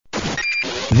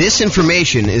This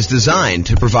information is designed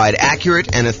to provide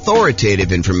accurate and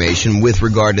authoritative information with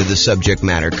regard to the subject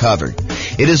matter covered.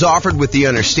 It is offered with the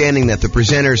understanding that the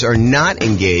presenters are not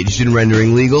engaged in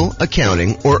rendering legal,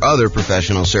 accounting, or other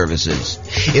professional services.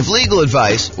 If legal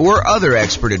advice or other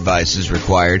expert advice is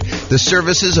required, the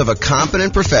services of a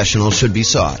competent professional should be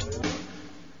sought.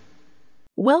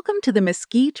 Welcome to the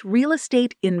Mesquite Real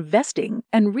Estate Investing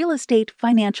and Real Estate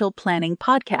Financial Planning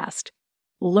Podcast.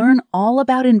 Learn all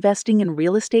about investing in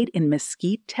real estate in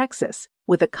Mesquite, Texas,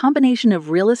 with a combination of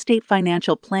real estate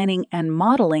financial planning and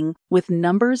modeling with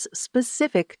numbers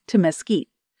specific to Mesquite,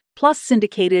 plus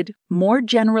syndicated, more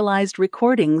generalized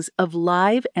recordings of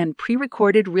live and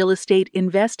pre-recorded real estate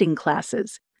investing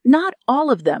classes, not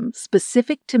all of them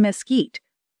specific to Mesquite.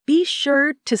 Be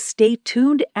sure to stay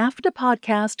tuned after the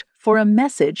podcast for a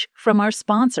message from our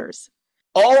sponsors.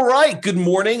 All right. Good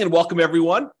morning and welcome,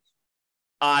 everyone.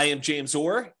 I am James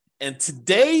Orr, and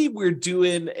today we're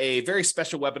doing a very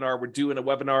special webinar. We're doing a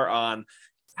webinar on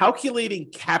calculating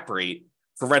cap rate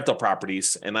for rental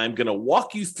properties, and I'm going to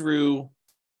walk you through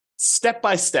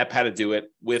step-by-step how to do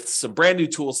it with some brand new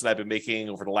tools that I've been making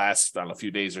over the last,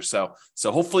 few days or so.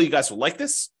 So hopefully you guys will like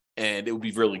this, and it will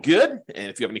be really good.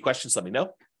 And if you have any questions, let me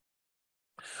know.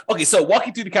 Okay, so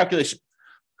walking through the calculation.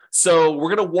 So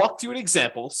we're going to walk through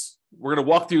examples. We're going to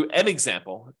walk through an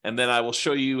example, and then I will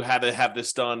show you how to have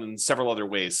this done in several other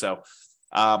ways. So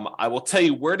I will tell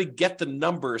you where to get the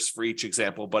numbers for each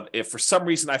example, but if for some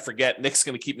reason I forget, Nick's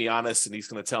going to keep me honest, and he's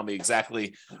going to tell me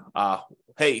exactly,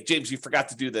 hey, James, you forgot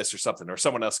to do this or something, or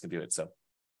someone else can do it. So.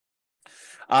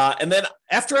 And then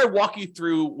after I walk you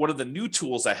through one of the new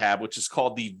tools I have, which is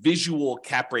called the Visual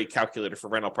Cap Rate Calculator for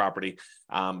rental property,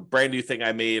 brand new thing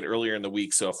I made earlier in the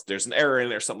week. So if there's an error in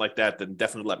it or something like that, then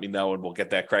definitely let me know and we'll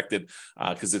get that corrected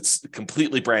because it's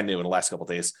completely brand new in the last couple of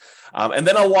days. And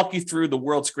then I'll walk you through the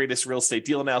world's greatest real estate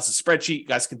deal analysis spreadsheet. You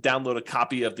guys can download a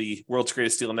copy of the world's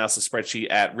greatest deal analysis spreadsheet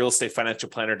at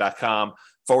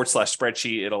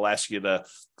realestatefinancialplanner.com/spreadsheet. It'll ask you to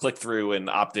click through and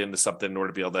opt into something in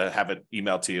order to be able to have it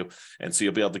emailed to you. And so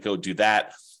you'll be able to go do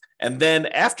that. And then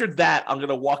after that, I'm going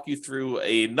to walk you through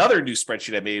another new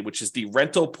spreadsheet I made, which is the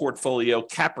rental portfolio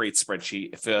cap rate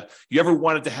spreadsheet. If you ever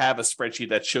wanted to have a spreadsheet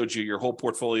that showed you your whole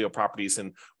portfolio of properties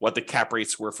and what the cap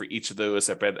rates were for each of those,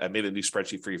 I made a new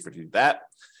spreadsheet for you to do that.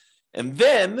 And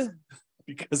then,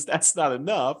 because that's not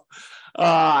enough,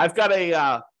 I've got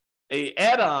a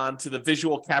add-on to the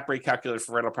Visual Cap Rate Calculator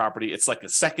for rental property. It's like a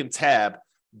second tab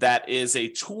that is a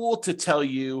tool to tell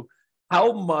you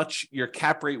how much your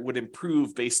cap rate would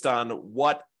improve based on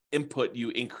what input you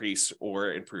increase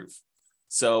or improve.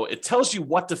 So it tells you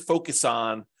what to focus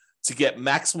on to get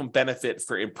maximum benefit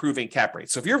for improving cap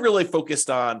rates. So if you're really focused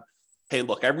on, hey,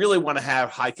 look, I really want to have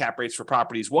high cap rates for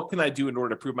properties, what can I do in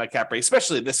order to improve my cap rate,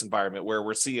 especially in this environment where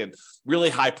we're seeing really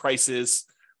high prices,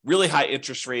 really high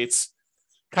interest rates,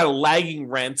 kind of lagging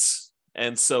rents.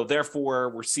 And so therefore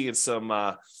we're seeing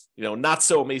some, not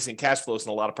so amazing cash flows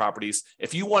in a lot of properties.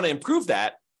 If you want to improve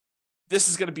that, this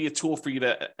is going to be a tool for you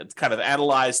to kind of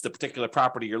analyze the particular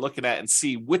property you're looking at and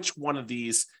see which one of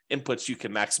these inputs you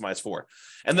can maximize for.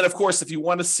 And then, of course, if you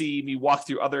want to see me walk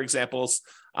through other examples,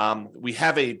 we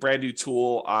have a brand new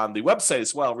tool on the website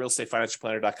as well,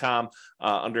 realestatefinancialplanner.com,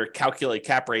 under Calculate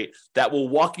Cap Rate, that will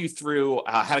walk you through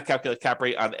how to calculate cap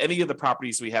rate on any of the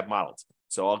properties we have modeled.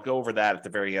 So I'll go over that at the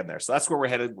very end there. So that's where we're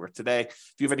headed today.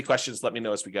 If you have any questions, let me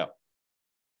know as we go.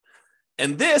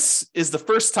 And this is the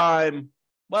first time,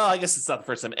 well, I guess it's not the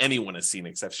first time anyone has seen it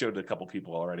because I've showed it to a couple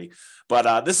people already.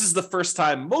 But this is the first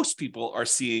time most people are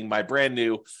seeing my brand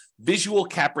new Visual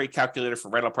Cap Rate Calculator for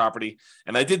rental property.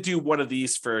 And I did do one of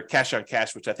these for cash on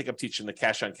cash, which I think I'm teaching the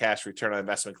cash on cash return on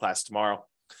investment class tomorrow.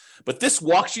 But this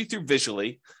walks you through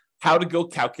visually how to go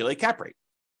calculate cap rate.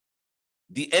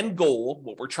 The end goal,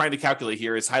 what we're trying to calculate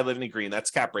here, is highlighted in green.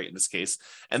 That's cap rate in this case.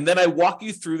 And then I walk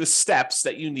you through the steps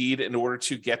that you need in order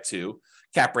to get to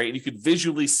cap rate. And you can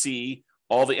visually see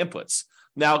all the inputs.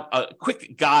 Now, a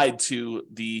quick guide to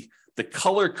the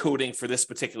color coding for this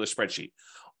particular spreadsheet.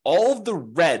 All of the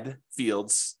red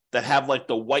fields that have like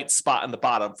the white spot on the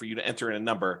bottom for you to enter in a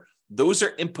number, those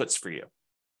are inputs for you.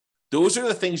 Those are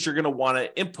the things you're going to want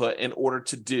to input in order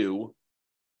to do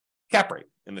cap rate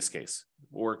in this case,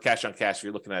 or cash on cash if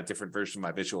you're looking at a different version of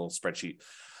my visual spreadsheet.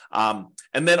 And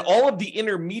then all of the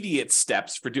intermediate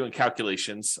steps for doing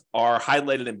calculations are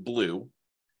highlighted in blue.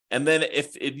 And then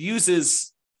if it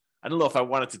uses, I don't know if I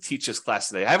wanted to teach this class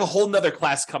today. I have a whole nother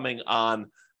class coming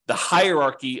on the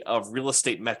hierarchy of real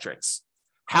estate metrics,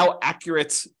 how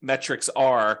accurate metrics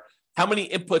are, how many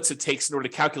inputs it takes in order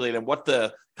to calculate, and what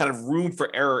the kind of room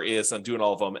for error is on doing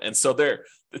all of them. And so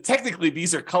technically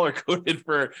these are color coded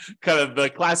for kind of the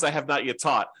class I have not yet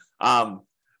taught.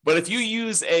 But if you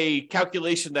use a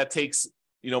calculation that takes,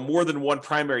 more than one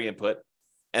primary input,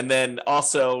 and then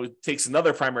also takes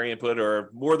another primary input or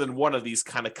more than one of these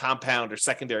kind of compound or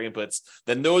secondary inputs,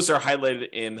 then those are highlighted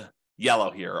in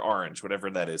yellow here, or orange, whatever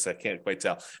that is. I can't quite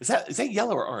tell. Is that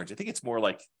yellow or orange? I think it's more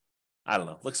like, I don't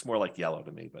know, looks more like yellow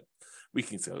to me, but we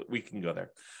can go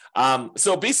there.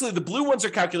 So basically the blue ones are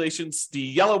calculations, the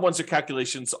yellow ones are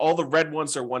calculations, all the red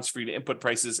ones are ones for you to input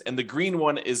prices, and the green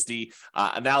one is the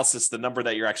analysis, the number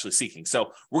that you're actually seeking.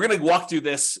 So we're going to walk through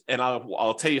this, and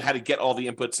I'll tell you how to get all the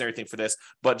inputs and everything for this,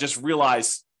 but just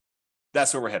realize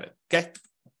that's where we're headed, okay?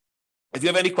 If you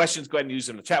have any questions, go ahead and use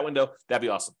them in the chat window. That'd be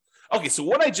awesome. Okay, so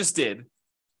what I just did,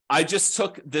 I just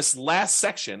took this last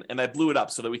section and I blew it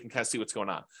up so that we can kind of see what's going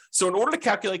on. So in order to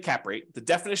calculate cap rate, the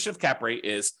definition of cap rate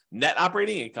is net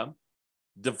operating income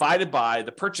divided by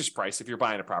the purchase price if you're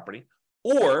buying a property,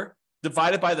 or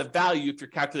divided by the value if you're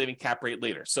calculating cap rate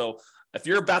later. So if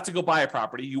you're about to go buy a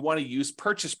property, you want to use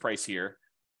purchase price here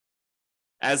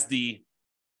as the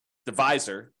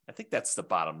divisor. I think that's the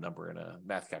bottom number in a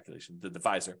math calculation, the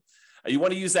divisor. You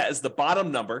want to use that as the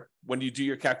bottom number when you do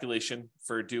your calculation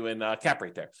for doing cap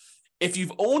rate there. If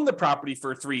you've owned the property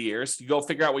for 3 years, you go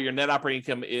figure out what your net operating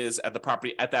income is at the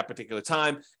property at that particular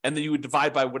time, and then you would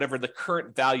divide by whatever the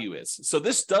current value is. So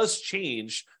this does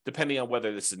change depending on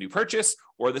whether this is a new purchase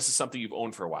or this is something you've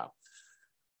owned for a while.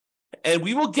 And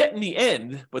we will get in the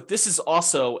end, but this is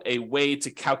also a way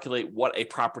to calculate what a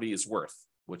property is worth,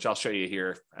 which I'll show you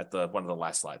here at one of the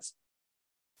last slides.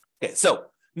 Okay, so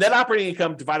net operating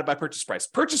income divided by purchase price.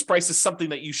 Purchase price is something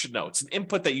that you should know. It's an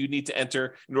input that you need to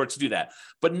enter in order to do that.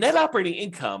 But net operating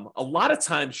income, a lot of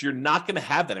times you're not going to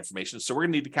have that information, so we're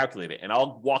going to need to calculate it. And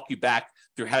I'll walk you back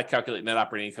through how to calculate net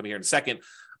operating income here in a second.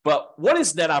 But what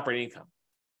is net operating income?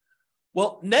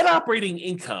 Well, net operating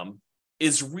income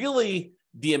is really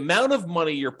the amount of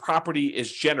money your property is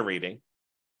generating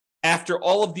after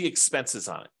all of the expenses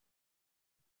on it,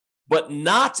 but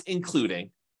not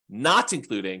including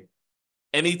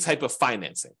any type of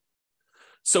financing.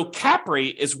 So cap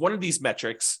rate is one of these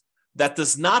metrics that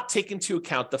does not take into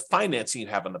account the financing you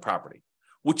have on the property,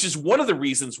 which is one of the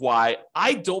reasons why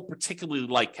I don't particularly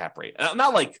like cap rate. And I'm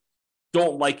not like,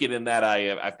 don't like it in that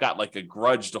I've got like a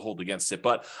grudge to hold against it,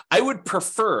 but I would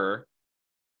prefer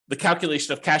the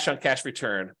calculation of cash on cash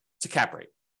return to cap rate.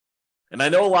 And I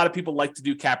know a lot of people like to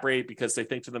do cap rate because they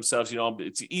think to themselves,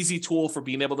 it's an easy tool for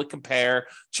being able to compare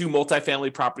two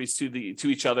multifamily properties to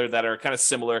each other that are kind of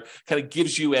similar, kind of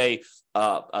gives you a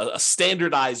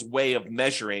standardized way of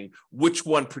measuring which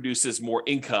one produces more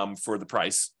income for the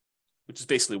price, which is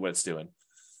basically what it's doing.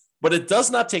 But it does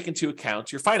not take into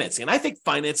account your financing. And I think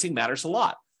financing matters a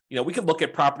lot. We can look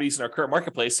at properties in our current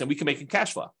marketplace and we can make them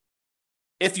cash flow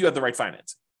if you have the right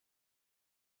financing,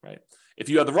 right? If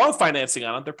you have the wrong financing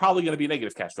on it, they're probably going to be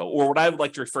negative cash flow, or what I would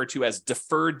like to refer to as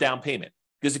deferred down payment.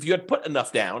 Because if you had put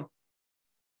enough down,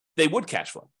 they would cash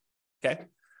flow. Okay.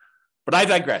 But I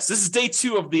digress. This is day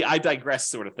 2 of the I digress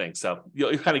sort of thing. So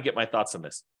you'll kind of get my thoughts on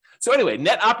this. So anyway,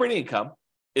 net operating income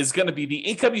is going to be the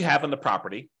income you have on the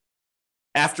property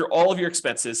after all of your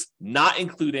expenses, not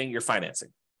including your financing.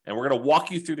 And we're going to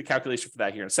walk you through the calculation for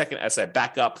that here in a second as I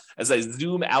back up, as I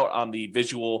zoom out on the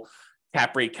visual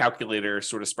cap rate calculator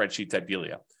sort of spreadsheet type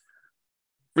dealio.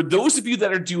 For those of you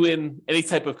that are doing any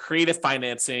type of creative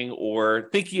financing or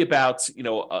thinking about,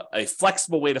 a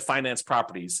flexible way to finance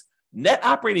properties, net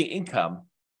operating income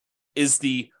is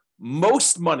the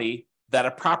most money that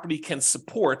a property can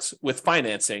support with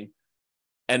financing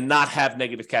and not have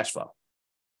negative cash flow.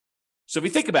 So if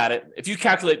you think about it, if you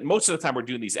calculate, most of the time we're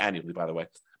doing these annually, by the way,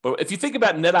 but if you think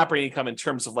about net operating income in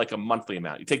terms of like a monthly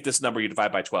amount, you take this number, you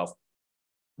divide by 12.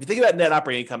 If you think about net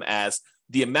operating income as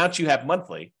the amount you have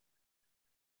monthly,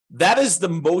 that is the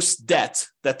most debt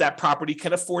that property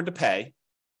can afford to pay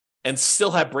and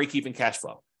still have break-even cash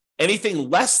flow. Anything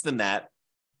less than that,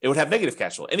 it would have negative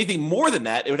cash flow. Anything more than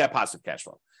that, it would have positive cash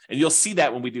flow. And you'll see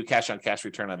that when we do cash on cash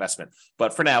return on investment.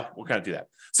 But for now, we're going to do that.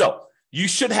 So you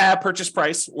should have purchase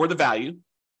price or the value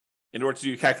in order to do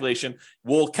your calculation.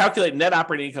 We'll calculate net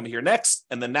operating income here next,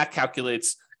 and then that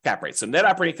calculates cap rate. So net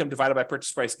operating income divided by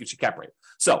purchase price gives you cap rate.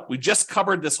 So we just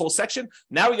covered this whole section.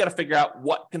 Now we got to figure out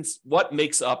what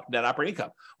makes up net operating income.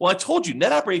 Well, I told you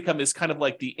net operating income is kind of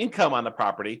like the income on the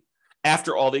property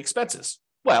after all the expenses.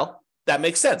 Well, that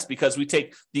makes sense because we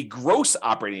take the gross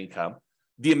operating income,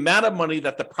 the amount of money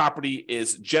that the property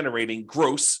is generating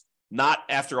gross, not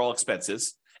after all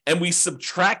expenses, and we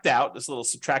subtract out this little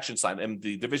subtraction sign, and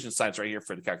the division sign's right here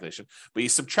for the calculation, but you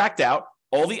subtract out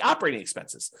all the operating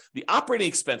expenses. The operating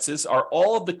expenses are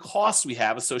all of the costs we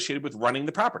have associated with running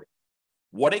the property,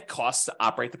 what it costs to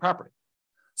operate the property.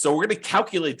 So we're going to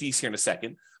calculate these here in a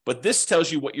second, But this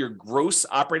tells you what your gross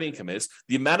operating income is,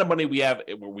 the amount of money we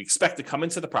expect to come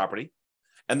into the property.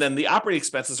 And then the operating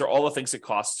expenses are all the things it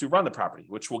costs to run the property,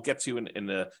 which we'll get to in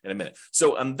a minute.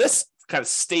 So on this kind of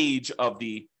stage of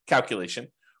the calculation,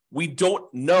 we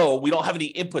don't have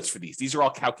any inputs for these. These are all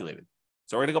calculated.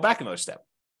 So we're going to go back another step.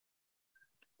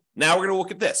 Now we're going to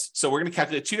look at this. So we're going to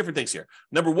calculate two different things here.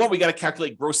 Number one, we got to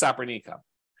calculate gross operating income.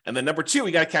 And then number two,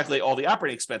 we got to calculate all the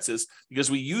operating expenses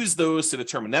because we use those to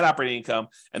determine net operating income.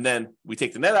 And then we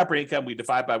take the net operating income, we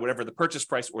divide by whatever the purchase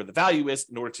price or the value is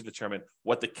in order to determine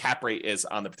what the cap rate is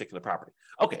on the particular property.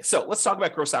 Okay, so let's talk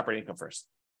about gross operating income first.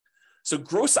 So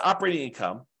gross operating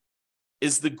income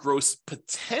is the gross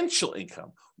potential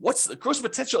income. What's the gross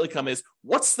potential income is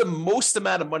what's the most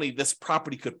amount of money this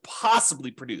property could possibly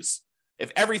produce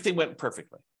if everything went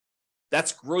perfectly.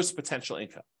 That's gross potential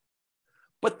income.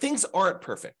 But things aren't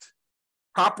perfect.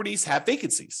 Properties have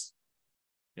vacancies.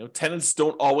 Tenants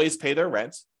don't always pay their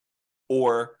rent,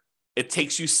 or it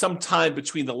takes you some time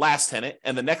between the last tenant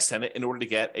and the next tenant in order to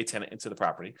get a tenant into the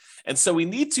property. And so we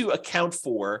need to account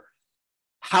for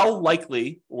how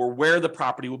likely or where the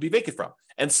property will be vacant from.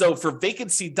 And so for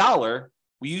vacancy dollar,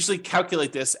 we usually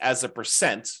calculate this as a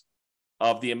percent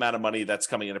of the amount of money that's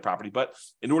coming into property. But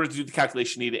in order to do the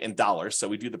calculation, you need it in dollars. So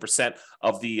we do the percent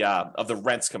of the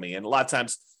rents coming in. A lot of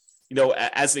times,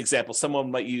 as an example,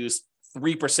 someone might use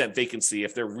 3% vacancy.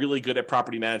 If they're really good at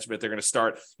property management, they're going to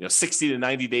start 60 to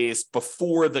 90 days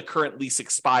before the current lease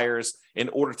expires in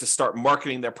order to start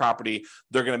marketing their property.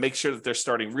 They're going to make sure that they're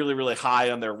starting really, really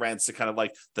high on their rents to kind of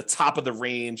like the top of the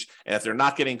range. And if they're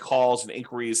not getting calls and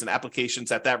inquiries and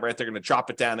applications at that rent, they're going to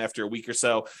drop it down after a week or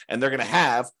so. And they're going to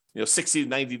have 60 to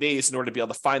 90 days in order to be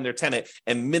able to find their tenant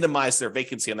and minimize their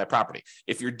vacancy on that property.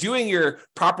 If you're doing your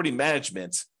property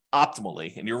management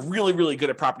optimally and you're really, really good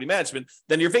at property management,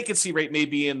 then your vacancy rate may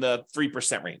be in the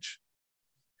 3% range.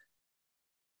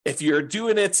 If you're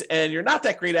doing it and you're not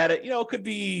that great at it, it could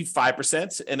be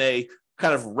 5%. In a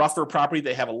kind of rougher property,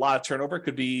 they have a lot of turnover. It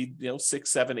could be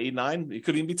 6, 7, 8, 9. It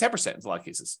could even be 10% in a lot of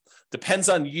cases. Depends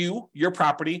on your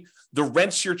property, the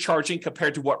rents you're charging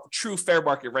compared to what true fair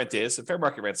market rent is. And fair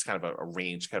market rent is kind of a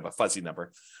range, kind of a fuzzy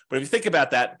number. But if you think about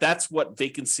that, that's what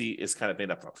vacancy is kind of made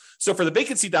up of. So for the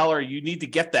vacancy dollar, you need to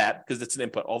get that because it's an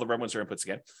input. All the red ones are inputs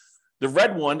again. The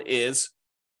red one is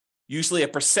usually a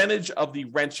percentage of the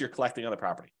rent you're collecting on the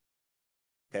property.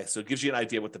 Okay, so it gives you an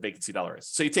idea what the vacancy dollar is.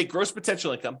 So you take gross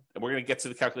potential income, and we're going to get to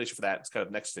the calculation for that. It's kind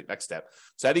of next step.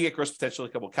 So how do you get gross potential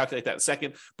income? We'll calculate that in a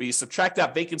second, but you subtract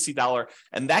out vacancy dollar,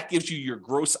 and that gives you your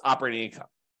gross operating income.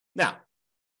 Now,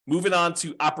 moving on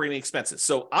to operating expenses.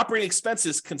 So operating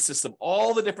expenses consist of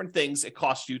all the different things it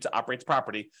costs you to operate the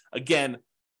property. Again,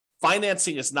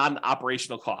 financing is not an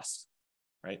operational cost,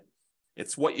 right?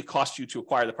 It's what it costs you to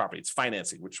acquire the property. It's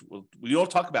financing, which we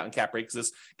don't talk about in cap rate because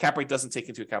this cap rate doesn't take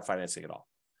into account financing at all.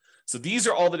 So these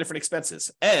are all the different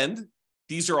expenses, and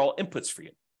these are all inputs for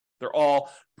you. They're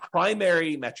all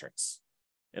primary metrics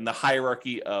in the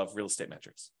hierarchy of real estate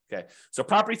metrics. Okay, so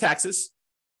property taxes.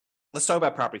 Let's talk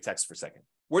about property taxes for a second.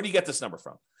 Where do you get this number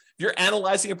from? If you're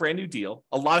analyzing a brand new deal,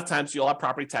 a lot of times you'll have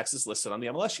property taxes listed on the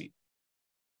MLS sheet.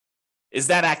 Is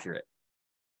that accurate?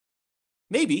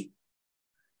 Maybe.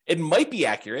 It might be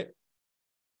accurate.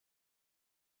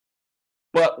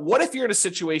 But what if you're in a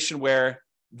situation where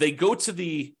they go to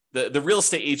the real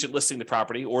estate agent listing the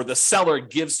property, or the seller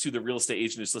gives to the real estate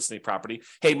agent who's listing the property,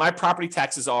 hey, my property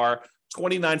taxes are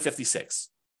 $29.56.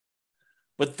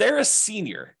 But they're a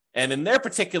senior, and in their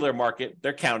particular market,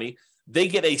 their county, they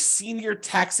get a senior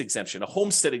tax exemption, a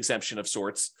homestead exemption of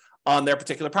sorts on their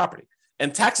particular property.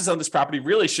 And taxes on this property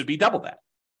really should be double that,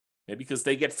 okay, because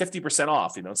they get 50%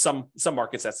 off. In some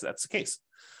markets, that's the case.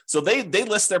 So they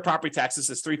list their property taxes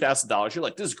as $3,000. You're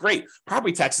like, this is great.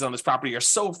 Property taxes on this property are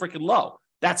so freaking low.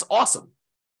 That's awesome.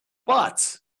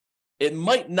 But it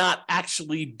might not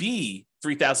actually be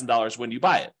 $3,000 when you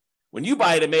buy it. When you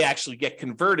buy it, it may actually get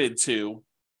converted to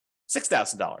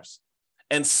 $6,000.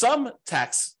 And some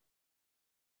tax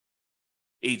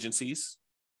agencies,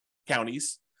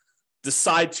 counties,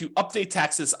 decide to update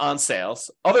taxes on sales.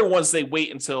 Other ones, they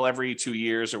wait until every 2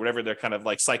 years or whatever their kind of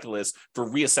like cycle is for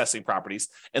reassessing properties.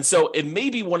 And so it may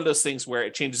be one of those things where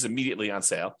it changes immediately on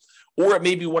sale, or it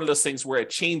may be one of those things where it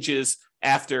changes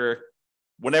after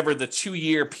whenever the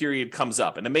 2-year period comes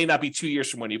up. And it may not be 2 years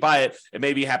from when you buy it. It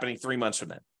may be happening 3 months from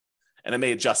then. And it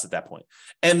may adjust at that point.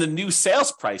 And the new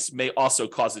sales price may also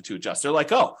cause it to adjust. They're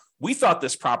like, oh, we thought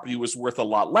this property was worth a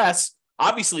lot less.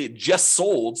 Obviously, it just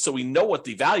sold, so we know what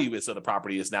the value is of the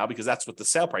property is now because that's what the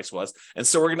sale price was. And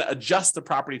so we're going to adjust the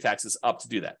property taxes up to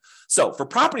do that. So for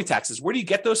property taxes, where do you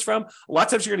get those from? A lot of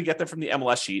times you're going to get them from the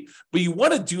MLS sheet, but you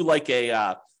want to do like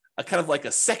a a kind of like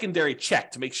a secondary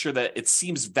check to make sure that it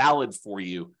seems valid for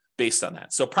you based on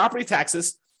that. So property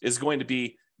taxes is going to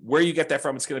be where you get that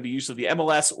from. It's going to be usually the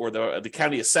MLS or the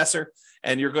county assessor,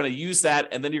 and you're going to use that,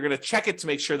 and then you're going to check it to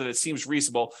make sure that it seems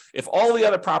reasonable. If all the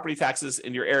other property taxes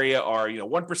in your area are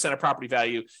 1% of property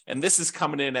value, and this is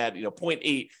coming in at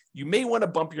 0.8, you may want to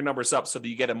bump your numbers up so that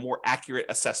you get a more accurate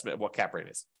assessment of what cap rate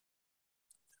is.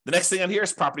 The next thing on here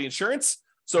is property insurance.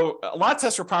 So a lot of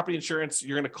tests for property insurance,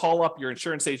 you're going to call up your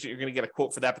insurance agent, you're going to get a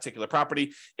quote for that particular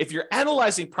property. If you're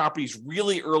analyzing properties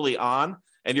really early on,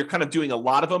 and you're kind of doing a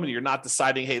lot of them, and you're not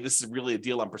deciding, hey, this is really a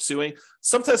deal I'm pursuing,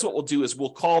 sometimes what we'll do is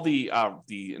we'll call the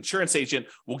insurance agent.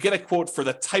 We'll get a quote for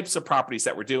the types of properties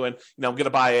that we're doing. I'm going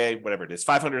to buy a, whatever it is,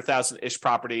 500,000-ish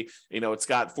property. It's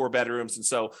got 4 bedrooms. And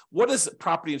so what is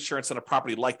property insurance on a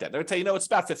property like that? They'll tell you, it's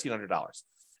about $1,500.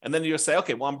 And then you'll say,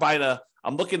 okay, well,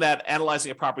 I'm looking at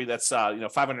analyzing a property that's,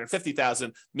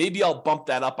 550,000. Maybe I'll bump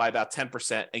that up by about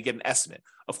 10% and get an estimate.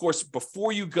 Of course,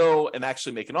 before you go and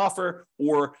actually make an offer,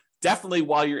 or definitely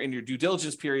while you're in your due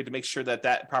diligence period to make sure that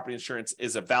that property insurance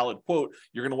is a valid quote,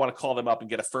 you're going to want to call them up and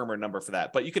get a firmer number for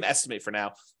that. But you can estimate for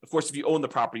now. Of course, if you own the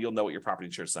property, you'll know what your property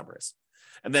insurance number is.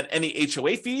 And then any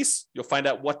HOA fees, you'll find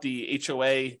out what the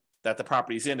HOA that the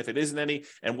property is in, if it isn't any,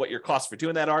 and what your costs for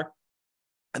doing that are.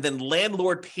 And then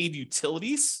landlord paid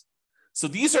utilities. So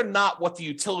these are not what the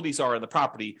utilities are in the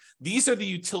property. These are the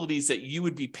utilities that you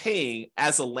would be paying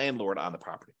as a landlord on the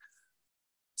property.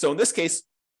 So in this case,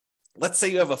 let's say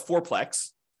you have a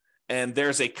fourplex and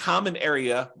there's a common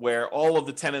area where all of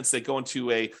the tenants, they go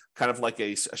into a kind of like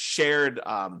a shared,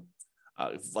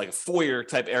 like a foyer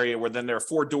type area where then there are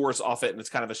 4 doors off it and it's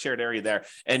kind of a shared area there.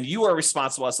 And you are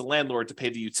responsible as a landlord to pay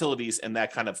the utilities in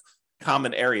that kind of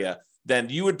common area. Then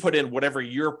you would put in whatever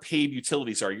your paid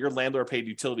utilities are, your landlord paid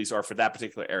utilities are for that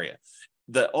particular area.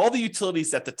 All the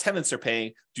utilities that the tenants are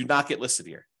paying do not get listed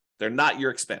here. They're not your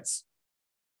expense.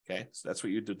 Okay, so that's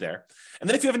what you do there. And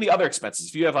then if you have any other expenses,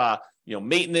 if you have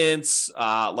maintenance,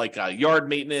 like yard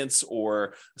maintenance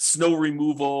or snow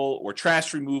removal or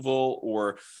trash removal,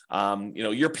 or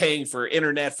you're paying for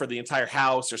internet for the entire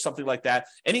house or something like that,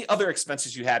 any other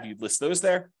expenses you have, you'd list those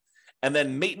there. And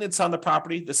then maintenance on the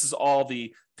property, this is all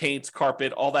the paint,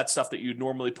 carpet, all that stuff that you'd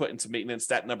normally put into maintenance.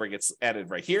 That number gets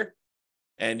added right here.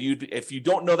 And if you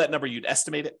don't know that number, you'd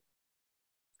estimate it.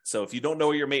 So if you don't know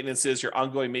what your maintenance is, your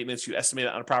ongoing maintenance, you estimate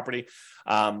it on a property.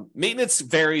 Maintenance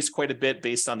varies quite a bit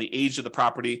based on the age of the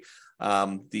property,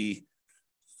 the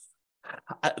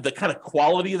kind of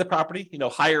quality of the property.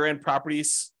 Higher end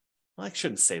properties, well, I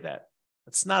shouldn't say that.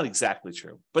 It's not exactly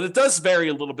true, but it does vary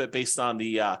a little bit based on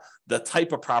the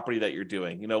type of property that you're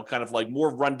doing. Kind of like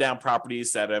more rundown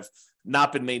properties that have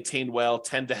not been maintained well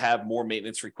tend to have more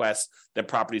maintenance requests than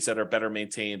properties that are better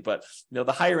maintained. But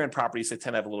the higher end properties, they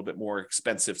tend to have a little bit more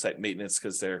expensive type maintenance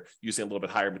because they're using a little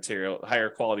bit higher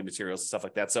quality materials and stuff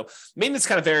like that. So maintenance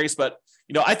kind of varies, but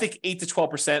I think 8 to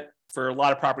 12% for a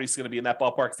lot of properties is going to be in that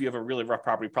ballpark. If you have a really rough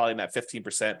property, probably in that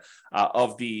 15%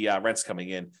 of the rents coming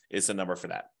in is the number for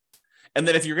that. And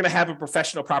then if you're going to have a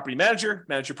professional property manager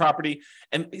manage your property,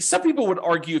 and some people would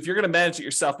argue if you're going to manage it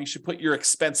yourself, you should put your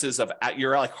expenses at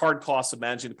your like hard costs of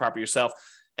managing the property yourself.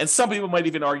 And some people might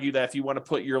even argue that if you want to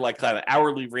put your like kind of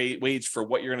hourly wage for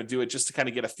what you're going to do it, just to kind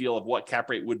of get a feel of what cap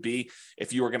rate would be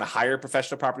if you were going to hire a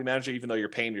professional property manager, even though you're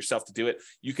paying yourself to do it,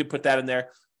 you could put that in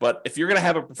there. But if you're going to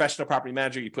have a professional property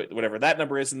manager, you put whatever that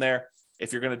number is in there.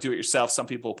 If you're going to do it yourself, some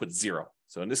people put 0.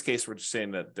 So in this case, we're just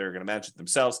saying that they're going to manage it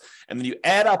themselves. And then you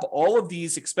add up all of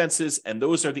these expenses, and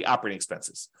those are the operating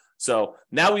expenses. So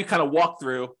now we kind of walk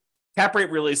through cap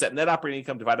rate really is that net operating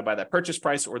income divided by that purchase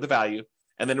price or the value.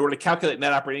 And then in order to calculate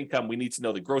net operating income, we need to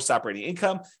know the gross operating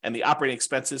income and the operating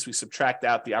expenses. We subtract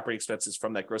out the operating expenses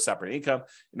from that gross operating income.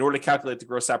 In order to calculate the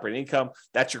gross operating income,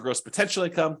 that's your gross potential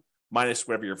income minus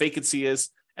whatever your vacancy is.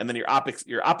 And then your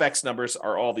OPEX numbers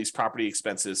are all these property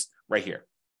expenses right here.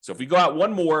 So if we go out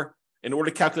one more, in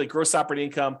order to calculate gross operating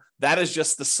income, that is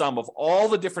just the sum of all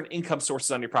the different income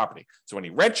sources on your property. So any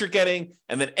rent you're getting,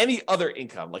 and then any other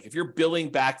income, like if you're billing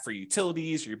back for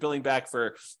utilities, or you're billing back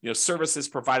for services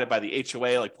provided by the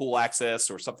HOA, like pool access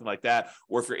or something like that,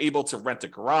 or if you're able to rent a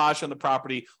garage on the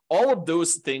property, all of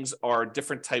those things are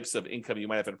different types of income you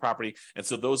might have in a property, and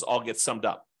so those all get summed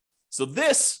up. So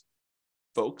this,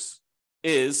 folks,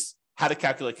 is how to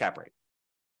calculate cap rate.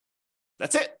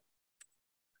 That's it.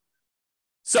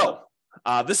 So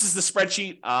this is the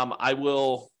spreadsheet. I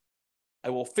will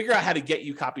figure out how to get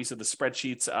you copies of the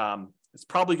spreadsheets. It's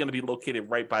probably going to be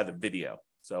located right by the video.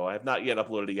 So I have not yet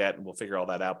uploaded it yet, and we'll figure all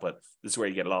that out, but this is where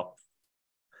you get it all.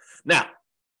 Now,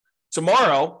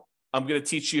 tomorrow, I'm going to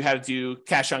teach you how to do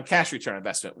cash on cash return on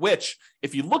investment, which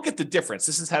if you look at the difference,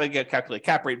 this is how to calculate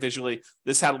cap rate visually.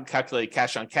 This is how to calculate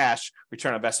cash on cash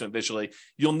return on investment visually.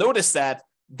 You'll notice that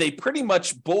they pretty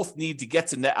much both need to get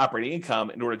to net operating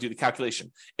income in order to do the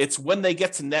calculation. It's when they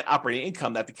get to net operating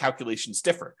income that the calculations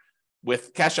differ.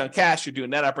 With cash on cash, you're doing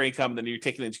net operating income, and then you're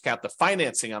taking into account the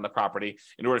financing on the property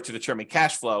in order to determine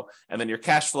cash flow, and then your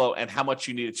cash flow and how much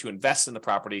you needed to invest in the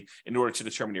property in order to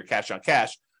determine your cash on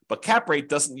cash. But cap rate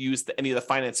doesn't use any of the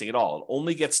financing at all. It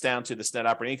only gets down to this net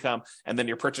operating income and then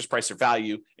your purchase price or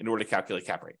value in order to calculate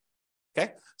cap rate.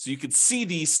 Okay, so you can see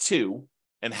these two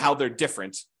and how they're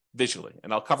different visually.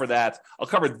 And I'll cover that. I'll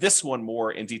cover this one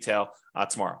more in detail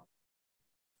tomorrow.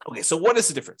 Okay, so what is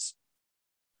the difference?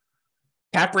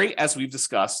 Cap rate, as we've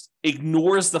discussed,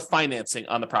 ignores the financing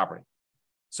on the property.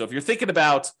 So if you're thinking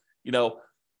about,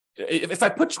 if I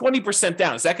put 20%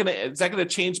 down, is that gonna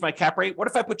change my cap rate? What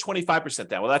if I put 25%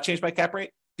 down? Will that change my cap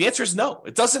rate? The answer is no.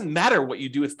 It doesn't matter what you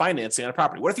do with financing on a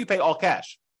property. What if you pay all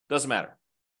cash? Doesn't matter.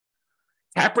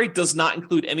 Cap rate does not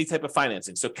include any type of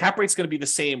financing. So cap rate's going to be the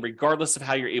same regardless of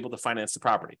how you're able to finance the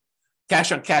property.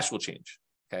 Cash on cash will change.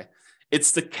 Okay.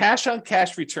 It's the cash on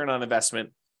cash return on investment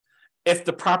if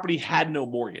the property had no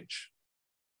mortgage,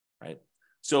 right?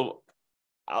 So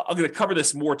I'm going to cover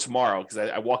this more tomorrow because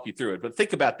I walk you through it. But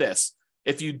think about this.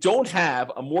 If you don't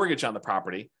have a mortgage on the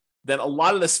property, then a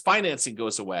lot of this financing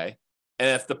goes away.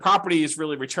 And if the property is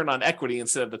really return on equity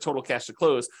instead of the total cash to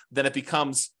close, then it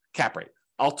becomes cap rate.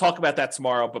 I'll talk about that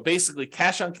tomorrow. But basically,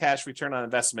 cash on cash return on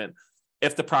investment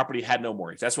if the property had no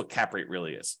mortgage. That's what cap rate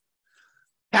really is.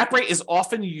 Cap rate is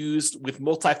often used with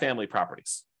multifamily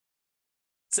properties.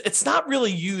 It's not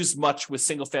really used much with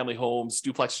single-family homes,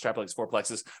 duplexes, triplexes,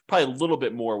 fourplexes. Probably a little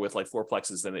bit more with like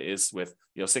fourplexes than it is with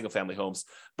single-family homes.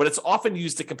 But it's often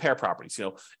used to compare properties.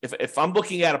 If I'm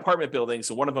looking at apartment buildings,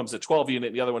 and one of them's a 12-unit,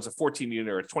 and the other one's a 14-unit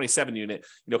or a 27-unit,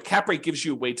 cap rate gives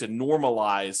you a way to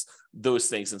normalize those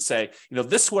things and say,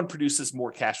 this one produces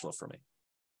more cash flow for me.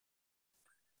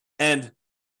 And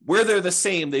where they're the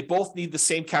same, they both need the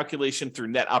same calculation through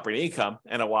net operating income,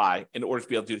 NOI, in order to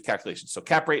be able to do the calculation. So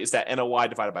cap rate is that NOI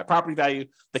divided by property value.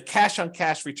 The cash on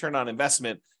cash return on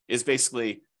investment is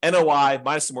basically NOI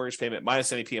minus the mortgage payment,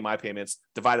 minus any PMI payments,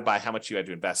 divided by how much you had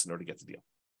to invest in order to get the deal.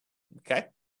 Okay?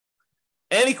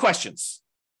 Any questions?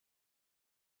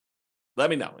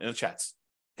 Let me know in the chats.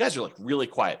 You guys are like really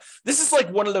quiet. This is like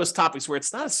one of those topics where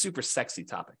it's not a super sexy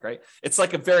topic, right? It's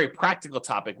like a very practical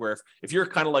topic where if you're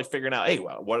kind of like figuring out, hey,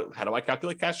 well, how do I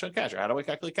calculate cash on cash, or how do I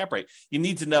calculate cap rate? You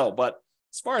need to know. But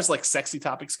as far as like sexy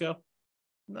topics go,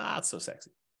 not so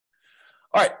sexy.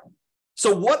 All right.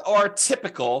 So what are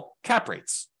typical cap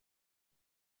rates?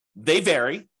 They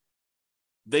vary.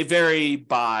 They vary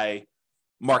by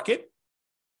market.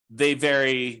 They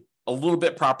vary a little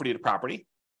bit property to property,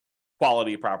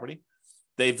 quality of property.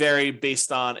 They vary based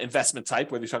on investment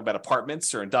type, whether you're talking about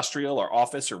apartments or industrial or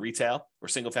office or retail or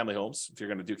single family homes, if you're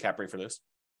going to do cap rate for this.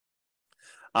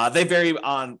 They vary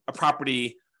on a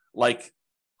property like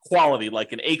quality,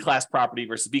 like an A-class property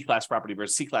versus B-class property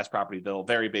versus C-class property. They'll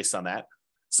vary based on that.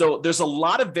 So there's a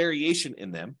lot of variation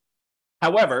in them.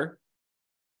 However,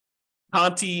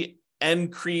 Conti,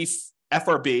 NCREIF,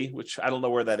 FRB, which I don't know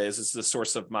where that is the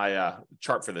source of my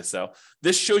chart for this. So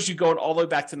this shows you going all the way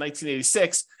back to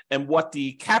 1986 and what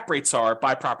the cap rates are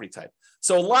by property type.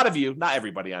 So a lot of you, not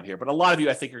everybody on here, but a lot of you,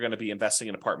 I think, are going to be investing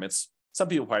in apartments. Some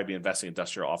people probably be investing in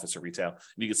industrial, office, or retail, and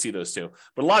you can see those too.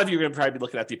 But a lot of you are going to probably be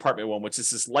looking at the apartment one, which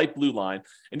is this light blue line.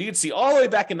 And you can see all the way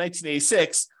back in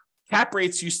 1986, cap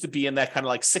rates used to be in that kind of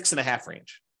like 6.5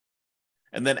 range.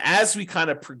 And then as we kind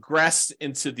of progressed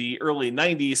into the early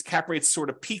 90s, cap rates sort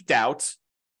of peaked out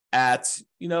at,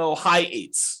 high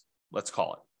 8s, let's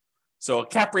call it. So a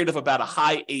cap rate of about a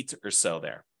high 8 or so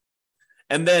there.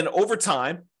 And then over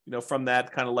time, from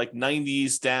that kind of like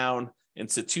 90s down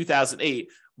into 2008,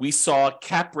 we saw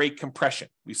cap rate compression.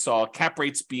 We saw cap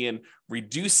rates being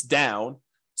reduced down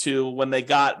to when they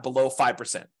got below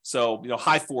 5%. So,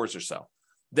 high 4s or so.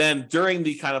 Then during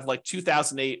the kind of like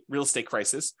 2008 real estate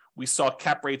crisis, we saw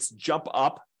cap rates jump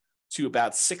up to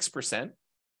about 6%.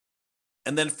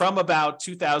 And then from about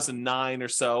 2009 or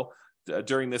so,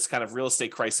 during this kind of real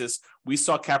estate crisis, we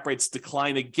saw cap rates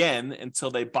decline again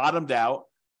until they bottomed out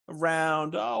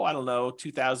around,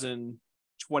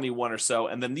 2021 or so.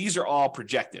 And then these are all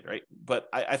projected, right? But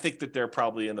I think that they're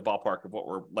probably in the ballpark of what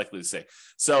we're likely to see.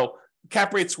 So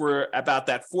cap rates were about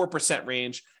that 4%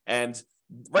 range. And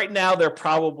right now, they're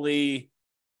probably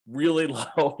really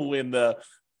low in the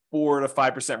 4 to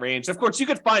 5% range. Of course, you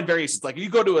could find variations. Like you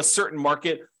go to a certain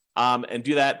market and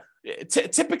do that.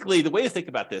 Typically, the way to think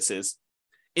about this is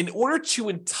in order to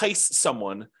entice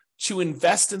someone to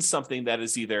invest in something that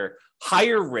is either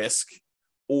higher risk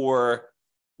or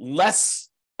less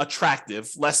attractive,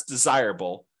 less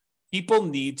desirable, people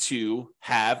need to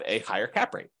have a higher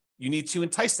cap rate. You need to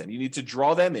entice them. You need to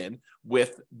draw them in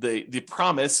with the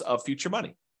promise of future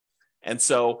money. And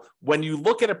so when you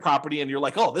look at a property and you're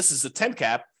like, oh, this is a 10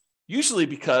 cap, usually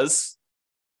because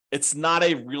it's not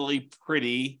a really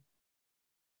pretty,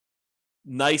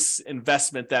 nice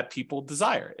investment that people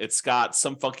desire. It's got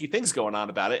some funky things going on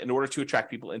about it in order to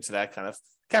attract people into that kind of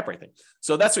cap rate thing.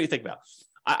 So that's what you think about.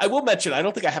 I will mention, I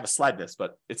don't think I have a slide this,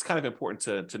 but it's kind of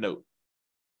important to note.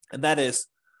 And that is,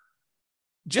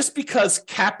 just because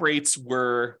cap rates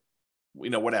were,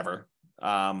 whatever,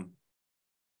 5%,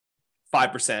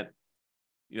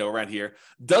 around here,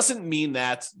 doesn't mean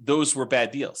that those were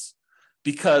bad deals,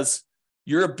 because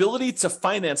your ability to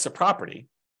finance a property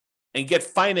and get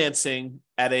financing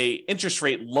at a interest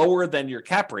rate lower than your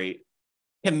cap rate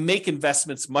can make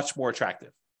investments much more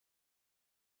attractive.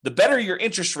 The better your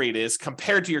interest rate is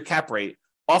compared to your cap rate,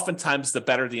 oftentimes the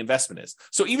better the investment is.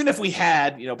 So even if we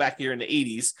had, back here in the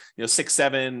 80s, 6,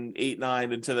 7, 8,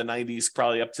 9 into the 90s,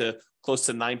 probably up to close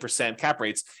to 9% cap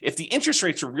rates, if the interest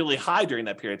rates were really high during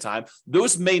that period of time,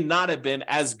 those may not have been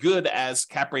as good as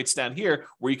cap rates down here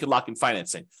where you could lock in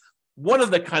financing. One of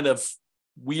the kind of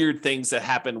weird things that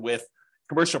happen with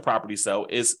commercial properties, though,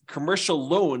 is commercial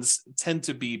loans tend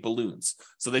to be balloons.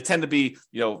 So they tend to be,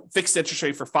 fixed interest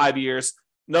rate for 5 years,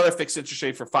 another fixed interest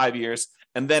rate for 5 years,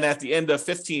 and then at the end of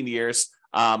 15 years,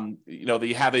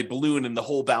 they have a balloon and the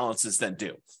whole balance is then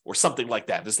due, or something like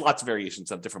that. There's lots of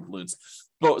variations of different balloons.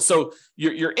 So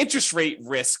your interest rate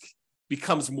risk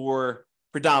becomes more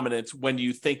predominant when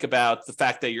you think about the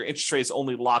fact that your interest rate is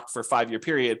only locked for a 5-year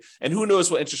period, and who knows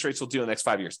what interest rates will do in the next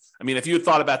 5 years. I mean, if you had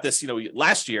thought about this,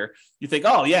 last year, you think,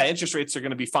 oh yeah, interest rates are going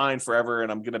to be fine forever,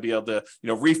 and I'm going to be able to,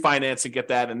 refinance and get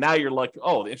that. And now you're like,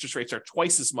 oh, the interest rates are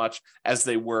twice as much as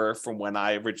they were from when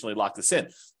I originally locked this in.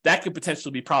 That could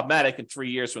potentially be problematic in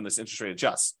 3 years when this interest rate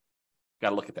adjusts. Got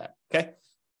to look at that. Okay,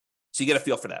 so you get a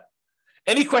feel for that.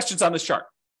 Any questions on this chart?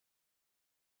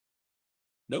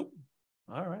 Nope.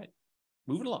 All right.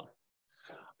 Moving along.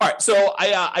 All right, so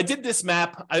I did this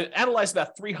map. I analyzed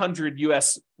about 300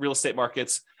 U.S. real estate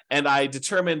markets, and I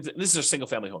determined, this is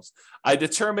single-family homes. I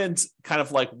determined kind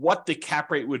of like what the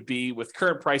cap rate would be with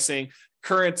current pricing,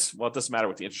 it doesn't matter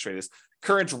what the interest rate is,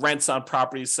 current rents on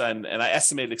properties, and I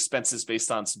estimated expenses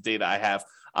based on some data I have.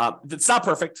 It's not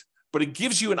perfect, but it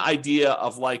gives you an idea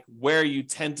of like where you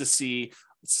tend to see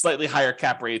slightly higher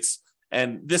cap rates.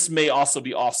 And this may also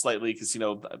be off slightly because,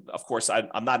 of course,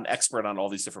 I'm not an expert on all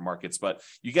these different markets, but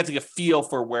you get to get a feel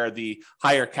for where the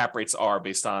higher cap rates are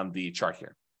based on the chart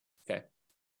here. Okay.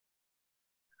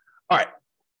 All right.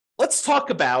 Let's talk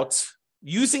about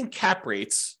using cap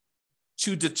rates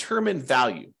to determine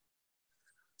value.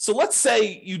 So let's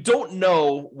say you don't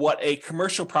know what a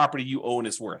commercial property you own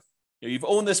is worth. You've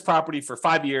owned this property for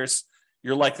 5 years.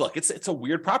 You're like, look, it's a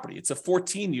weird property. It's a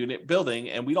 14-unit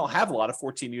building, and we don't have a lot of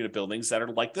 14-unit buildings that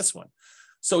are like this one.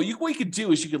 So what you could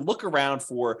do is you could look around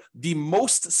for the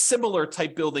most similar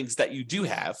type buildings that you do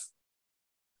have.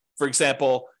 For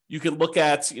example, you could look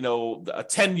at, a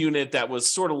 10-unit that was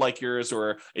sort of like yours,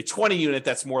 or a 20-unit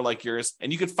that's more like yours,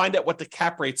 and you could find out what the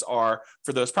cap rates are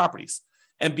for those properties.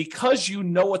 And because you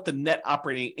know what the net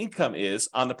operating income is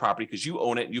on the property, because you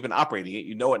own it, you've been operating it,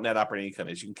 you know what net operating income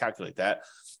is, you can calculate that.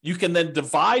 You can then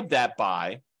divide that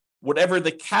by whatever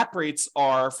the cap rates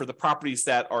are for the properties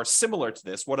that are similar to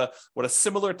this, what a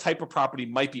similar type of property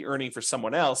might be earning for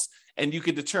someone else, and you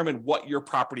can determine what your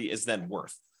property is then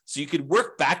worth. So you could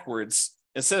work backwards.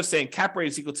 Instead of saying cap rate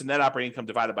is equal to net operating income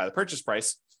divided by the purchase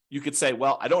price, you could say,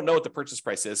 well, I don't know what the purchase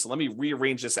price is, so let me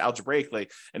rearrange this algebraically.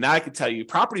 And now I can tell you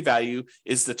property value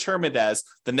is determined as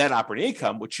the net operating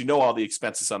income, which you know all the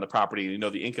expenses on the property and you know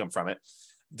the income from it,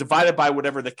 divided by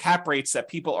whatever the cap rates that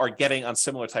people are getting on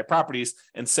similar type properties,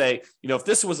 and say, if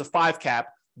this was a 5 cap,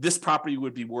 this property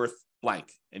would be worth blank.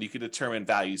 And you can determine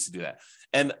values to do that.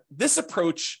 And this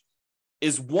approach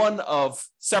is one of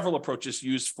several approaches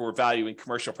used for valuing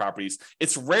commercial properties.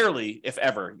 It's rarely, if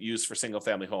ever, used for single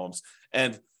family homes.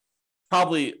 And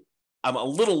probably I'm a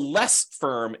little less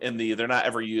firm in they're not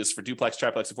ever used for duplex,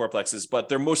 triplex, and fourplexes, but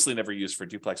they're mostly never used for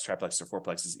duplex, triplex, or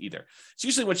fourplexes either. It's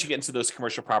usually once you get into those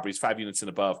commercial properties, 5 units and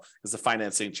above, because the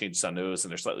financing changes on those and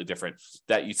they're slightly different,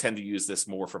 that you tend to use this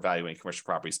more for valuing commercial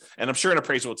properties. And I'm sure an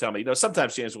appraiser will tell me,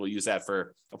 sometimes James will use that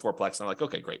for a fourplex. And I'm like,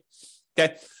 okay, great.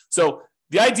 Okay. So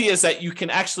the idea is that you can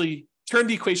actually turn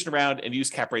the equation around and use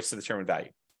cap rates to determine value.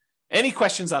 Any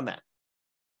questions on that?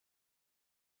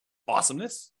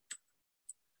 Awesomeness.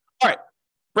 All right,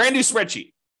 brand new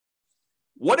spreadsheet.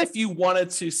 What if you wanted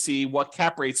to see what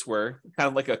cap rates were, kind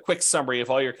of like a quick summary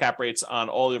of all your cap rates on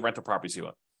all the rental properties you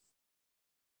own?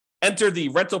 Enter the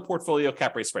rental portfolio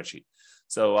cap rate spreadsheet.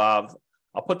 So I'll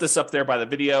put this up there by the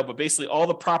video, but basically all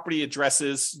the property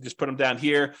addresses, just put them down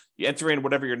here. You enter in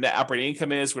whatever your net operating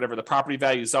income is, whatever the property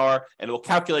values are, and it will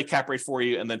calculate cap rate for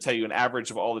you and then tell you an average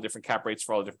of all the different cap rates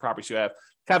for all the different properties you have.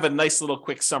 Kind of a nice little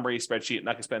quick summary spreadsheet. I'm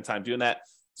not going to spend time doing that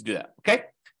to do that. Okay.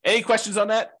 Any questions on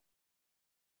that?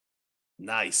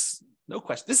 Nice. No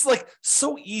question. This is like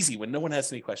so easy when no one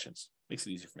has any questions. Makes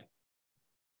it easier for me.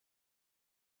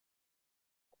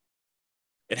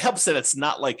 It helps that it's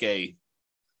not like a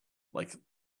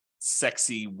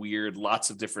sexy, weird,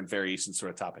 lots of different variations sort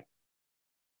of topic.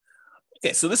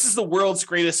 Okay, so this is the world's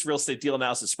greatest real estate deal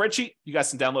analysis spreadsheet. You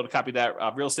guys can download a copy of that,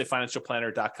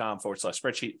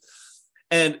 realestatefinancialplanner.com/spreadsheet.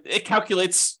 And it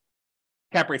calculates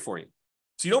cap rate for you.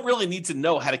 So you don't really need to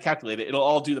know how to calculate it. It'll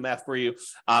all do the math for you.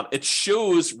 It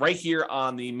shows right here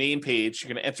on the main page.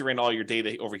 You're going to enter in all your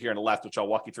data over here on the left, which I'll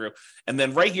walk you through. And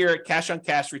then right here, cash on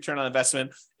cash, return on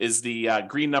investment is the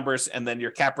green numbers. And then your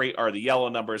cap rate are the yellow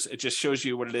numbers. It just shows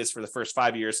you what it is for the first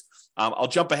 5 years. I'll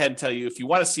jump ahead and tell you, if you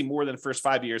want to see more than the first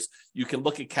 5 years, you can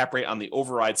look at cap rate on the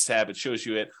overrides tab. It shows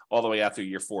you it all the way out through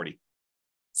year 40.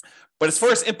 But as far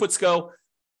as inputs go,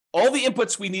 all the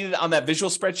inputs we needed on that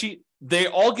visual spreadsheet, they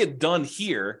all get done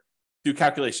here through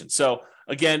calculations. So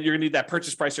again, you're gonna need that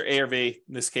purchase price or ARV in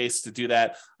this case to do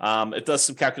that. It does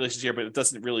some calculations here, but it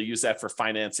doesn't really use that for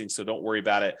financing. So don't worry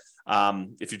about it.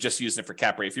 If you're just using it for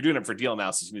cap rate, if you're doing it for deal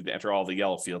analysis, you need to enter all the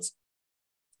yellow fields.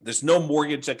 There's no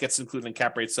mortgage that gets included in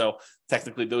cap rate, so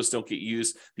technically those don't get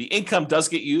used. The income does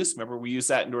get used. Remember, we use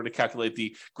that in order to calculate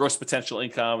the gross potential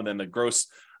income and then the gross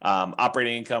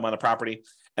operating income on the property.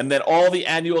 And then all the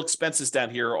annual expenses down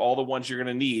here are all the ones you're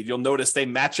going to need. You'll notice they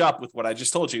match up with what I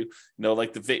just told you. You know,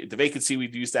 like the vacancy,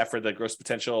 we'd use that for the gross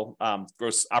potential,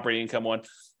 gross operating income one.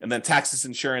 And then taxes,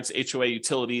 insurance, HOA,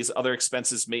 utilities, other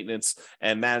expenses, maintenance,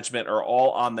 and management are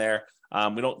all on there.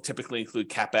 We don't typically include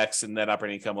CapEx and net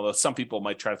operating income, although some people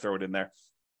might try to throw it in there.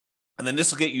 And then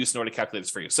this will get used in order to calculate this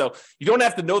for you. So you don't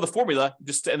have to know the formula,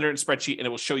 just enter it in a spreadsheet and it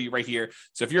will show you right here.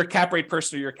 So if you're a cap rate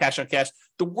person or you're a cash on cash,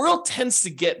 the world tends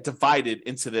to get divided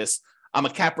into this. I'm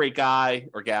a cap rate guy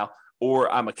or gal,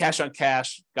 or I'm a cash on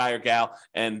cash guy or gal.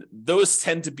 And those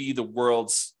tend to be the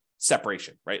world's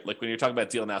separation, right? Like when you're talking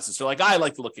about deal analysis, they're like, I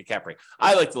like to look at cap rate.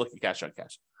 I like to look at cash on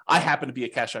cash. I happen to be a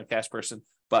cash on cash person,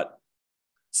 but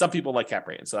some people like cap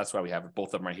rate. And so that's why we have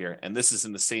both of them right here. And this is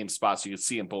in the same spot. So you can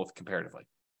see them both comparatively.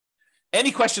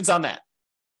 Any questions on that?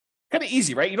 Kind of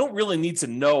easy, right? You don't really need to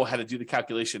know how to do the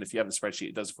calculation. If you have the spreadsheet,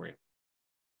 it does it for you.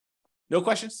 No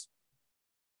questions?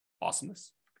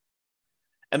 Awesomeness.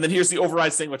 And then here's the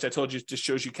overrides thing, which I told you just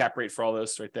shows you cap rate for all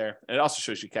those right there. And it also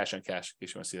shows you cash on cash, in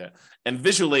case you want to see that. And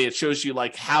visually, it shows you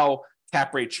like how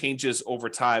cap rate changes over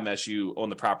time as you own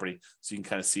the property. So you can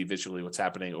kind of see visually what's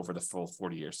happening over the full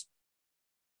 40 years.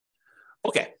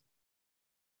 Okay. A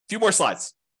few more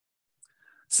slides.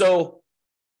 So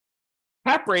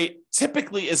cap rate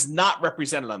typically is not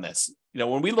represented on this. You know,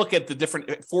 when we look at the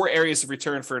different 4 areas of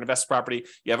return for an investment property,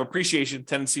 you have appreciation,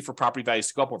 tendency for property values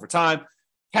to go up over time,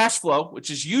 cash flow, which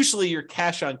is usually your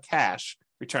cash on cash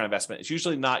return on investment. It's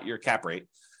usually not your cap rate.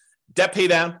 Debt pay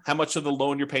down, how much of the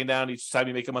loan you're paying down each time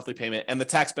you make a monthly payment, and the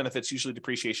tax benefits, usually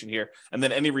depreciation here, and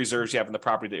then any reserves you have in the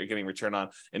property that you're getting return on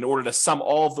in order to sum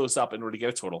all of those up in order to get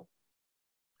a total.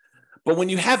 But when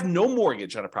you have no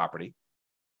mortgage on a property,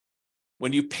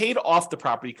 when you paid off the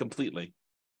property completely,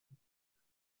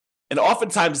 and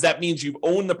oftentimes that means you've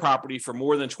owned the property for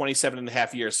more than 27 and a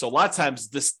half years. So a lot of times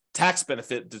this tax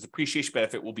benefit, the depreciation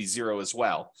benefit will be zero as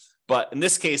well. But in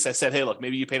this case, I said, hey, look,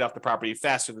 maybe you paid off the property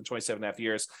faster than 27 and a half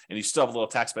years and you still have a little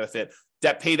tax benefit.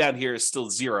 Debt pay down here is still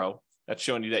zero. That's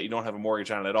showing you that you don't have a mortgage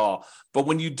on it at all. But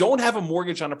when you don't have a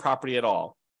mortgage on a property at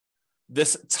all,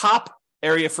 this top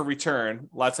area for return,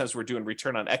 a lot of times we're doing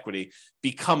return on equity,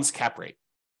 becomes cap rate.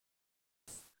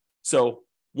 So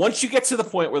once you get to the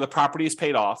point where the property is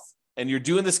paid off and you're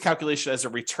doing this calculation as a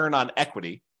return on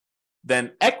equity,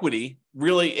 then equity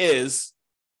really is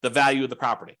the value of the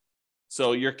property.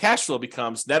 So your cash flow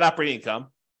becomes net operating income.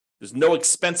 There's no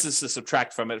expenses to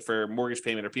subtract from it for mortgage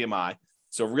payment or PMI.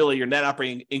 So really your net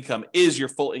operating income is your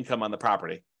full income on the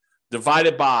property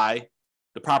divided by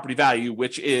the property value,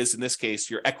 which is, in this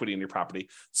case, your equity in your property.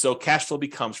 So cash flow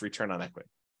becomes return on equity.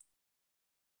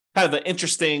 Kind of an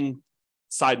interesting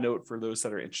side note for those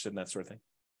that are interested in that sort of thing.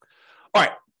 All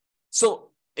right. So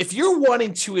if you're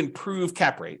wanting to improve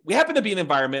cap rate, we happen to be in an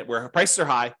environment where prices are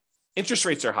high, interest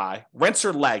rates are high, rents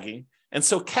are lagging, and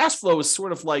so cash flow is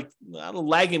sort of like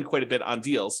lagging quite a bit on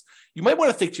deals. You might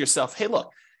want to think to yourself, hey,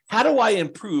 look, how do I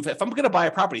improve? If I'm going to buy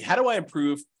a property, how do I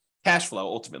improve cash flow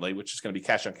ultimately, which is going to be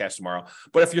cash on cash tomorrow?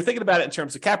 But if you're thinking about it in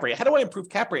terms of cap rate, how do I improve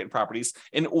cap rate in properties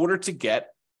in order to get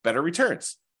better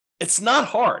returns? It's not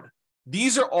hard.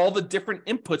 These are all the different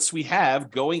inputs we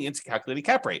have going into calculating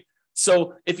cap rate.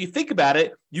 So if you think about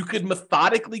it, you could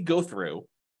methodically go through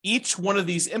each one of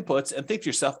these inputs and think to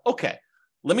yourself, okay,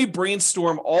 let me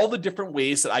brainstorm all the different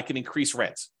ways that I can increase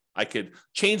rent. I could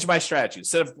change my strategy.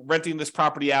 Instead of renting this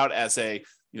property out as a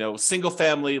single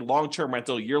family, long-term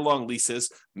rental, year-long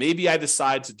leases, maybe I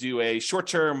decide to do a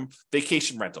short-term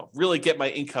vacation rental, really get my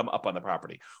income up on the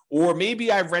property. Or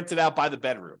maybe I rent it out by the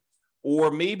bedroom.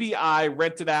 Or maybe I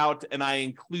rent it out and I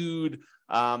include,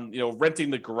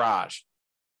 renting the garage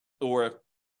or,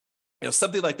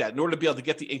 something like that in order to be able to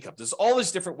get the income. There's all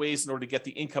these different ways in order to get the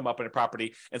income up in a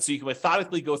property. And so you can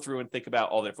methodically go through and think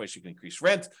about all the different ways you can increase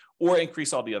rent or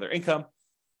increase all the other income.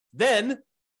 Then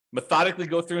methodically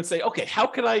go through and say, okay, how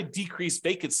can I decrease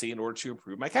vacancy in order to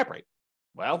improve my cap rate?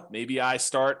 Well, maybe I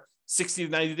start 60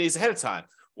 to 90 days ahead of time.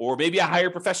 Or maybe I hire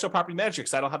a professional property manager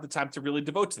because I don't have the time to really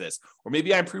devote to this. Or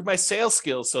maybe I improve my sales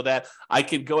skills so that I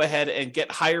can go ahead and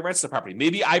get higher rents to the property.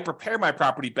 Maybe I prepare my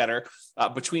property better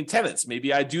between tenants.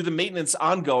 Maybe I do the maintenance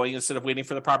ongoing instead of waiting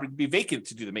for the property to be vacant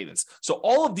to do the maintenance. So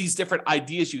all of these different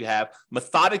ideas you have,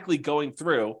 methodically going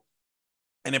through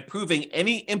and improving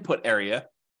any input area,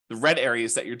 the red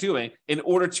areas that you're doing, in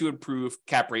order to improve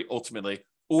cap rate ultimately,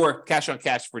 or cash on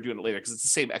cash if we're doing it later, because it's the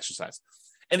same exercise.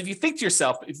 And if you think to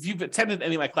yourself, if you've attended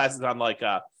any of my classes on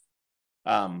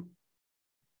how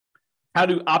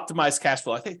to optimize cash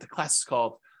flow, I think the class is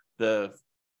called the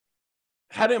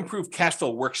How to Improve Cash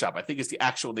Flow Workshop, I think is the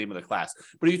actual name of the class.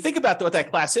 But if you think about what that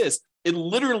class is, it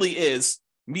literally is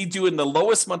me doing the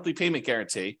lowest monthly payment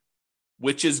guarantee,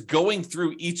 which is going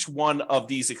through each one of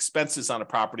these expenses on a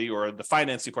property or the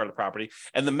financing part of the property,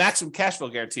 and the maximum cash flow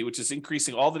guarantee, which is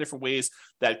increasing all the different ways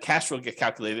that cash flow get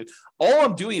calculated. All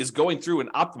I'm doing is going through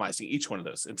and optimizing each one of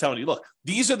those and telling you, look,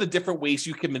 these are the different ways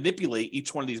you can manipulate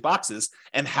each one of these boxes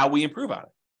and how we improve on it.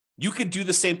 You could do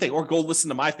the same thing or go listen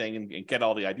to my thing and get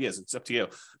all the ideas. It's up to you.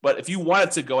 But if you wanted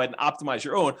to go ahead and optimize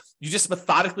your own, you just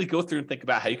methodically go through and think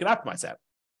about how you can optimize that.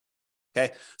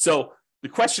 Okay. So the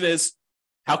question is,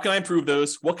 how can I improve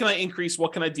those? What can I increase?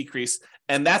 What can I decrease?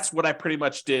 And that's what I pretty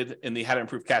much did in the How to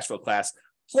Improve Cash Flow class.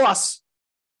 Plus,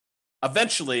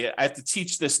 eventually, I have to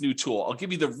teach this new tool. I'll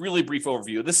give you the really brief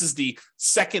overview. This is the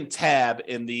second tab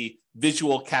in the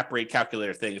visual cap rate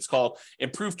calculator thing. It's called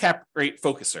Improve Cap Rate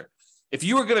Focuser. If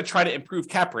you are going to try to improve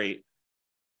cap rate,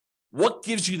 what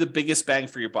gives you the biggest bang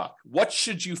for your buck? What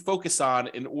should you focus on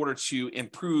in order to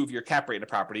improve your cap rate in a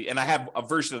property? And I have a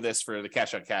version of this for the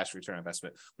cash on cash return on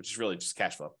investment, which is really just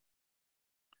cash flow.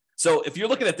 So if you're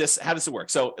looking at this, how does it work?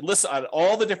 So it lists on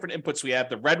all the different inputs we have.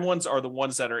 The red ones are the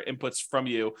ones that are inputs from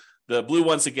you. The blue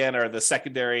ones, again, are the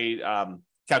secondary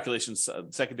calculations,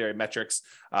 secondary metrics,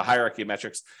 hierarchy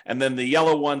metrics. And then the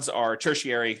yellow ones are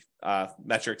tertiary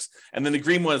metrics. And then the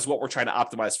green one is what we're trying to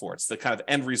optimize for. It's the kind of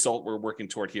end result we're working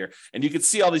toward here. And you can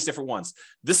see all these different ones.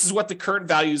 This is what the current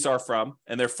values are from.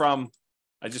 And they're from,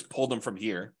 I just pulled them from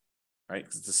here, right?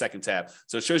 Because it's the second tab.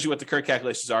 So it shows you what the current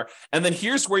calculations are. And then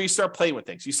here's where you start playing with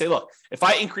things. You say, look, if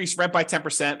I increase rent by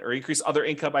 10% or increase other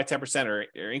income by 10%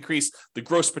 or increase the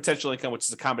gross potential income, which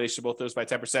is a combination of both those by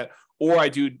 10%, or I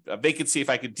do a vacancy if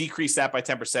I could decrease that by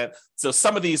 10%. So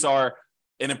some of these are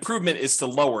an improvement is to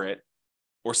lower it,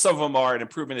 or some of them are an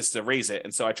improvement is to raise it.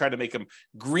 And so I try to make them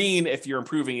green if you're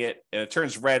improving it, and it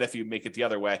turns red if you make it the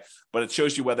other way, but it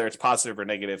shows you whether it's positive or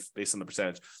negative based on the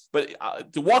percentage. But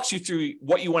it walks you through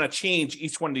what you want to change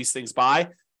each one of these things by,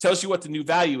 tells you what the new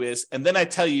value is, and then I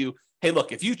tell you, hey,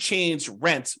 look, if you change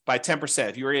rent by 10%,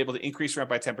 if you were able to increase rent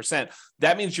by 10%,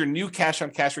 that means your new cash on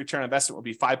cash return on investment will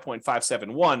be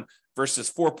 5.571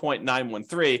 versus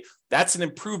 4.913. That's an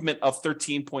improvement of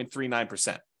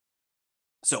 13.39%.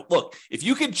 So look, if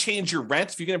you can change your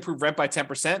rent, if you can improve rent by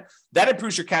 10%, that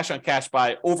improves your cash on cash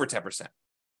by over 10%.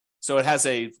 So it has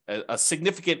a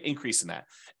significant increase in that.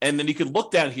 And then you can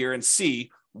look down here and see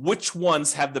which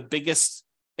ones have the biggest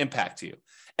impact to you.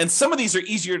 And some of these are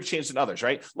easier to change than others,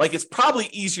 right? Like it's probably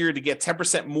easier to get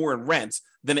 10% more in rent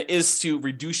than it is to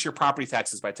reduce your property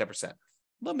taxes by 10%.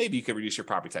 Well, maybe you could reduce your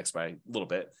property tax by a little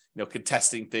bit,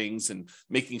 contesting things and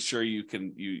making sure you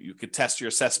contest your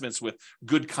assessments with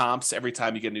good comps every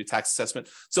time you get a new tax assessment.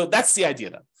 So that's the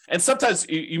idea though. And sometimes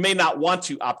you may not want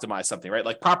to optimize something, right?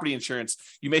 Like property insurance,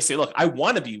 you may say, look, I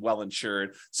want to be well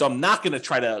insured, so I'm not going to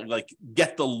try to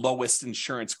get the lowest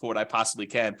insurance quote I possibly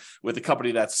can with a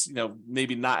company that's,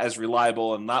 maybe not as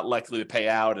reliable and not likely to pay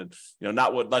out and,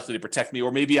 not likely to protect me,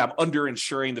 or maybe I'm under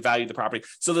insuring the value of the property.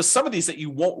 So there's some of these that you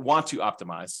won't want to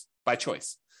optimize by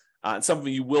choice. And some of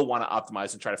you will want to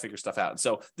optimize and try to figure stuff out. And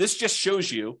so this just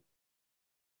shows you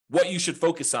what you should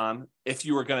focus on if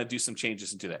you are going to do some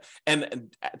changes into that.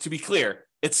 And to be clear,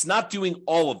 it's not doing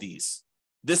all of these.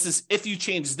 This is if you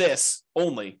change this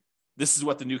only, this is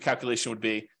what the new calculation would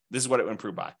be. This is what it would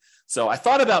improve by. So I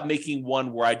thought about making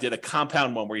one where I did a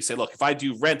compound one where you say, look, if I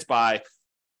do rent by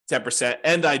 10%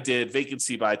 and I did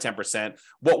vacancy by 10%,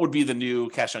 what would be the new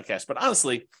cash on cash? But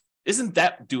honestly, isn't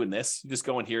that doing this? You just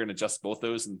go in here and adjust both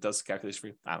those and it does the calculation for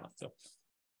you. I don't know.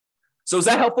 So is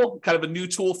that helpful? Kind of a new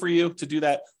tool for you to do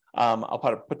that? I'll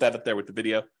probably put that up there with the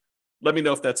video. Let me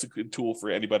know if that's a good tool for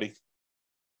anybody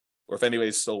or if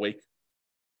anybody's still awake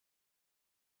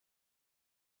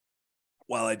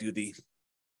while I do the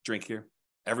drink here.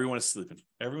 Everyone is sleeping.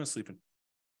 Everyone's sleeping.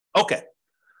 Okay.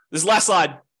 This last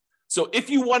slide. So if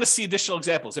you want to see additional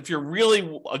examples, if you're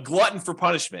really a glutton for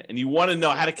punishment and you want to know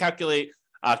how to calculate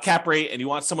cap rate and you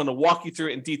want someone to walk you through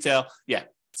it in detail, yeah.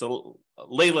 So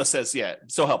Layla says, yeah,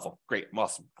 so helpful. Great.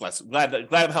 Awesome. Glad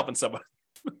I'm helping somebody.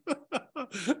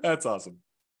 That's awesome.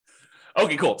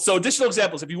 Okay, cool. So additional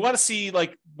examples. If you want to see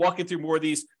walking through more of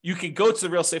these, you can go to the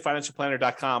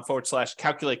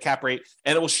realestateFinancialPlanner.com/calculate cap rate,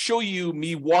 and it will show you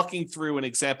me walking through an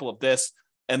example of this.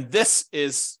 And this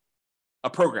is a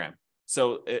program.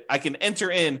 So I can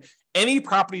enter in any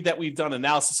property that we've done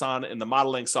analysis on in the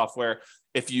modeling software.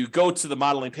 If you go to the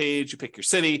modeling page, you pick your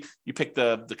city, you pick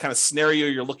the kind of scenario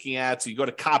you're looking at. So you go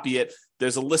to copy it.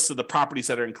 There's a list of the properties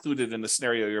that are included in the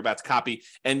scenario you're about to copy.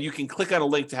 And you can click on a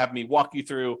link to have me walk you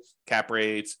through cap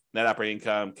rates, net operating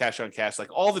income, cash on cash,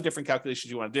 all the different calculations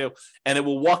you want to do. And it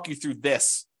will walk you through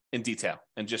this in detail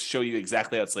and just show you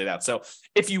exactly how it's laid out. So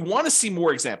if you want to see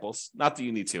more examples, not that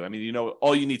you need to,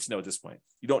 all you need to know at this point,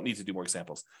 you don't need to do more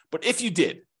examples. But if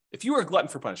you were a glutton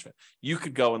for punishment, you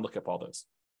could go and look up all those.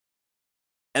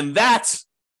 And that,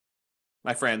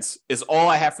 my friends, is all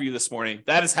I have for you this morning.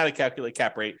 That is how to calculate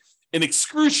cap rate in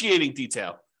excruciating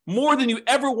detail, more than you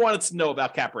ever wanted to know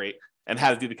about cap rate and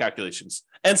how to do the calculations,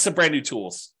 and some brand new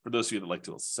tools for those of you that like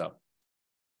tools. So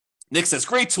Nick says,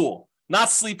 great tool. Not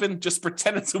sleeping, just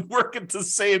pretending to work at the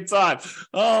same time.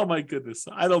 Oh, my goodness.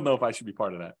 I don't know if I should be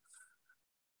part of that.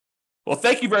 Well,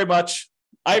 thank you very much.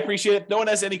 I appreciate it. No one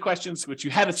has any questions, which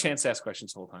you had a chance to ask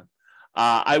questions the whole time.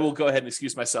 I will go ahead and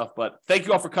excuse myself, but thank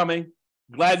you all for coming.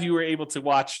 Glad you were able to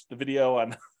watch the video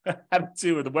on how to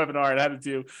do, or the webinar on how to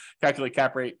do calculate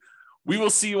cap rate. We will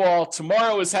see you all.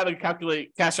 Tomorrow is how to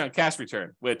calculate cash on cash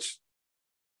return, which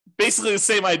basically the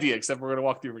same idea, except we're going to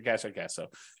walk through for cash on cash. So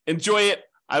enjoy it.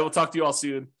 I will talk to you all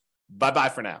soon. Bye-bye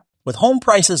for now. With home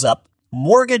prices up,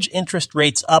 mortgage interest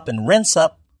rates up, and rents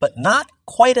up, but not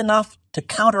quite enough to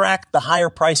counteract the higher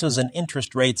prices and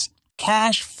interest rates,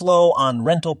 cash flow on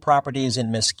rental properties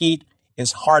in Mesquite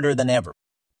is harder than ever.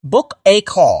 Book a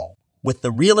call with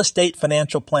the Real Estate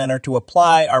Financial Planner to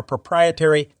apply our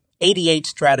proprietary 88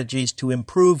 strategies to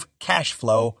improve cash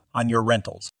flow on your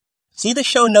rentals. See the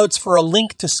show notes for a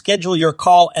link to schedule your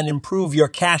call and improve your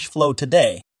cash flow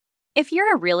today. If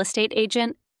you're a real estate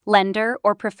agent, lender,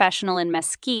 or professional in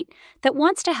Mesquite that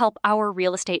wants to help our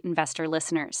real estate investor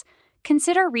listeners,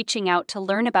 consider reaching out to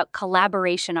learn about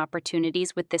collaboration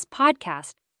opportunities with this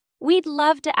podcast. We'd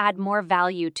love to add more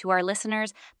value to our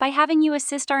listeners by having you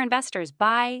assist our investors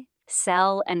buy,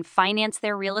 sell, and finance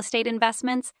their real estate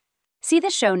investments. See the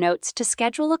show notes to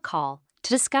schedule a call to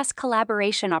discuss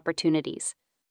collaboration opportunities.